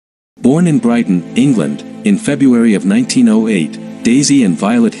Born in Brighton, England, in February of 1908, Daisy and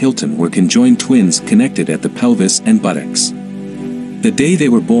Violet Hilton were conjoined twins connected at the pelvis and buttocks. The day they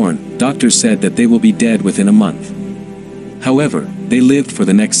were born, doctors said that they will be dead within a month. However, they lived for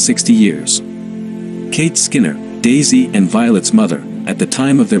the next 60 years. Kate Skinner, Daisy and Violet's mother, at the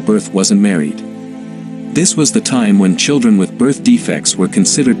time of their birth wasn't married. This was the time when children with birth defects were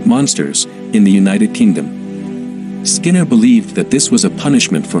considered monsters in the United Kingdom. Skinner believed that this was a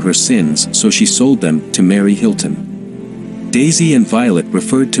punishment for her sins, so she sold them to Mary Hilton. Daisy and Violet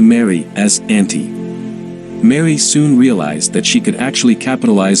referred to Mary as Auntie. Mary soon realized that she could actually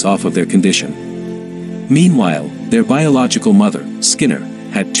capitalize off of their condition. Meanwhile, their biological mother, Skinner,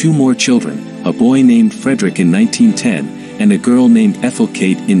 had two more children, a boy named Frederick in 1910, and a girl named Ethel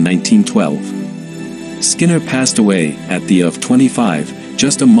Kate in 1912. Skinner passed away at the age of 25,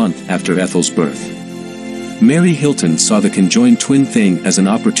 just a month after Ethel's birth. Mary Hilton saw the conjoined twin thing as an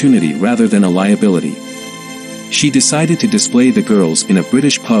opportunity rather than a liability. She decided to display the girls in a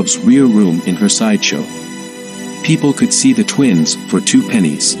British pub's rear room in her sideshow. People could see the twins for 2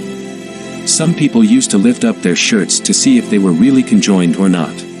 pennies. Some people used to lift up their shirts to see if they were really conjoined or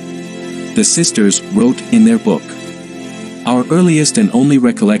not. The sisters wrote in their book, "Our earliest and only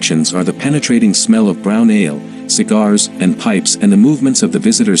recollections are the penetrating smell of brown ale, cigars and pipes, and the movements of the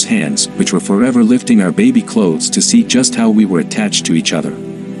visitors' hands, which were forever lifting our baby clothes to see just how we were attached to each other."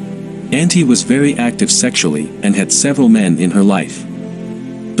 Auntie was very active sexually and had several men in her life.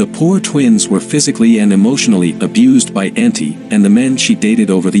 The poor twins were physically and emotionally abused by Auntie and the men she dated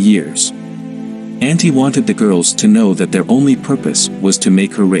over the years. Auntie wanted the girls to know that their only purpose was to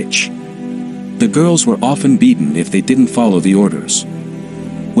make her rich. The girls were often beaten if they didn't follow the orders.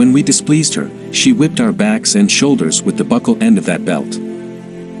 When we displeased her, she whipped our backs and shoulders with the buckle end of that belt.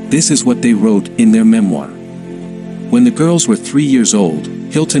 This is what they wrote in their memoir. When the girls were 3 years old,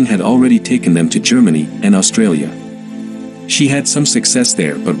 Hilton had already taken them to Germany and Australia. She had some success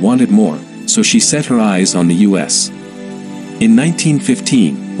there but wanted more, so she set her eyes on the US. In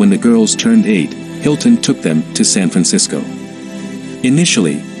 1915, when the girls turned 8, Hilton took them to San Francisco.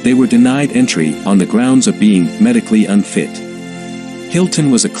 Initially, they were denied entry on the grounds of being medically unfit.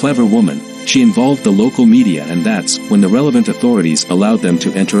 Hilton was a clever woman. She involved the local media, and that's when the relevant authorities allowed them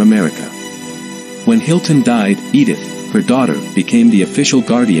to enter America. When Hilton died, Edith, her daughter, became the official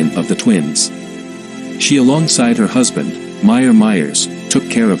guardian of the twins. She, alongside her husband, Meyer Myers, took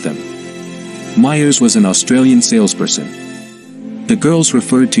care of them. Myers was an Australian salesperson. The girls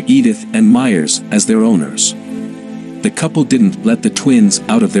referred to Edith and Myers as their owners. The couple didn't let the twins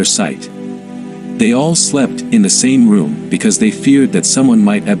out of their sight. They all slept in the same room because they feared that someone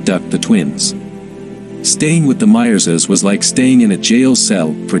might abduct the twins. Staying with the Myerses was like staying in a jail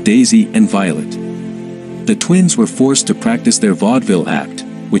cell for Daisy and Violet. The twins were forced to practice their vaudeville act,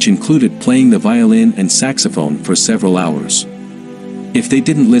 which included playing the violin and saxophone for several hours. If they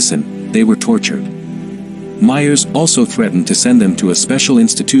didn't listen, they were tortured. Myers also threatened to send them to a special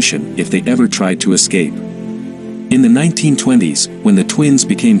institution if they ever tried to escape. In the 1920s, when the twins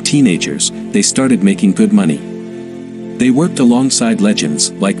became teenagers, they started making good money. They worked alongside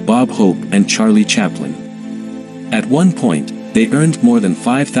legends like Bob Hope and Charlie Chaplin. At one point, they earned more than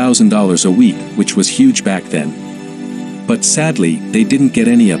 $5,000 a week, which was huge back then. But sadly, they didn't get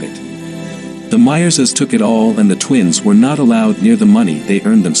any of it. The Myerses took it all, and the twins were not allowed near the money they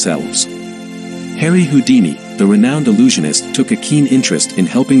earned themselves. Harry Houdini, the renowned illusionist, took a keen interest in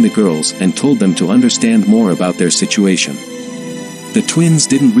helping the girls and told them to understand more about their situation. The twins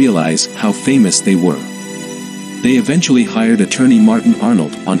didn't realize how famous they were. They eventually hired attorney Martin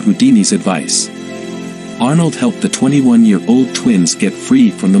Arnold on Houdini's advice. Arnold helped the 21-year-old twins get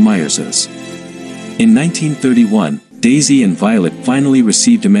free from the Myerses. In 1931, Daisy and Violet finally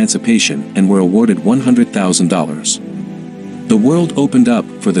received emancipation and were awarded $100,000. The world opened up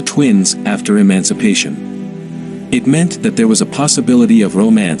for the twins after emancipation. It meant that there was a possibility of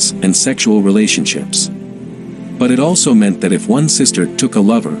romance and sexual relationships. But it also meant that if one sister took a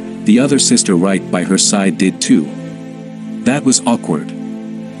lover, the other sister right by her side did too. That was awkward.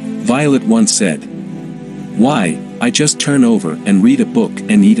 Violet once said, "Why, I just turn over and read a book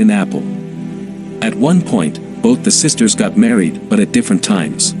and eat an apple." At one point, both the sisters got married, but at different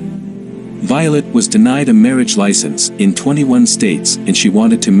times. Violet was denied a marriage license in 21 states, and she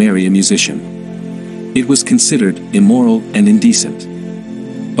wanted to marry a musician. It was considered immoral and indecent.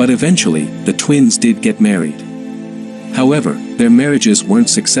 But eventually, the twins did get married. However, their marriages weren't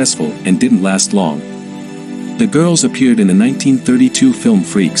successful and didn't last long. The girls appeared in the 1932 film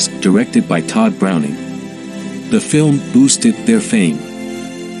Freaks, directed by Todd Browning. The film boosted their fame.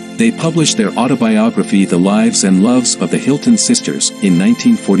 They published their autobiography The Lives and Loves of the Hilton Sisters in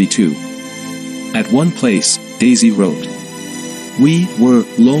 1942. At one place, Daisy wrote, "We were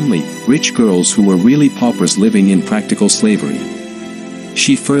lonely, rich girls who were really paupers living in practical slavery."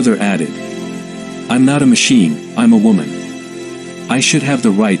 She further added, "I'm not a machine, I'm a woman. I should have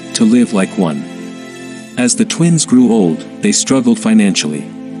the right to live like one." As the twins grew old, they struggled financially.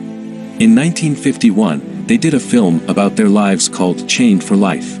 In 1951, they did a film about their lives called Chained for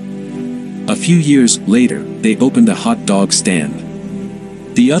Life. A few years later, they opened a hot dog stand.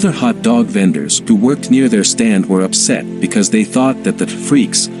 The other hot dog vendors who worked near their stand were upset because they thought that the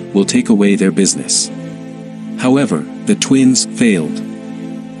freaks will take away their business. However, the twins failed.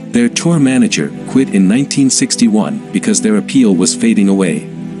 Their tour manager quit in 1961 because their appeal was fading away.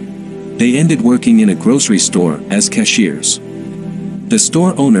 They ended working in a grocery store as cashiers. The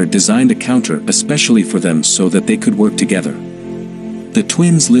store owner designed a counter especially for them so that they could work together. The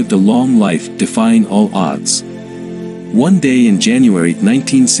twins lived a long life defying all odds. One day in January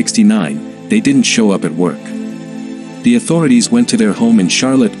 1969, they didn't show up at work. The authorities went to their home in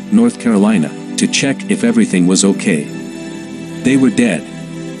Charlotte, North Carolina, to check if everything was okay. They were dead.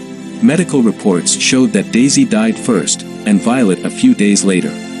 Medical reports showed that Daisy died first, and Violet a few days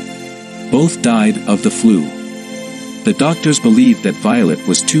later. Both died of the flu. The doctors believed that Violet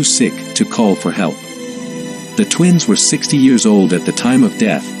was too sick to call for help. The twins were 60 years old at the time of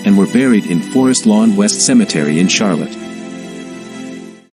death and were buried in Forest Lawn West Cemetery in Charlotte.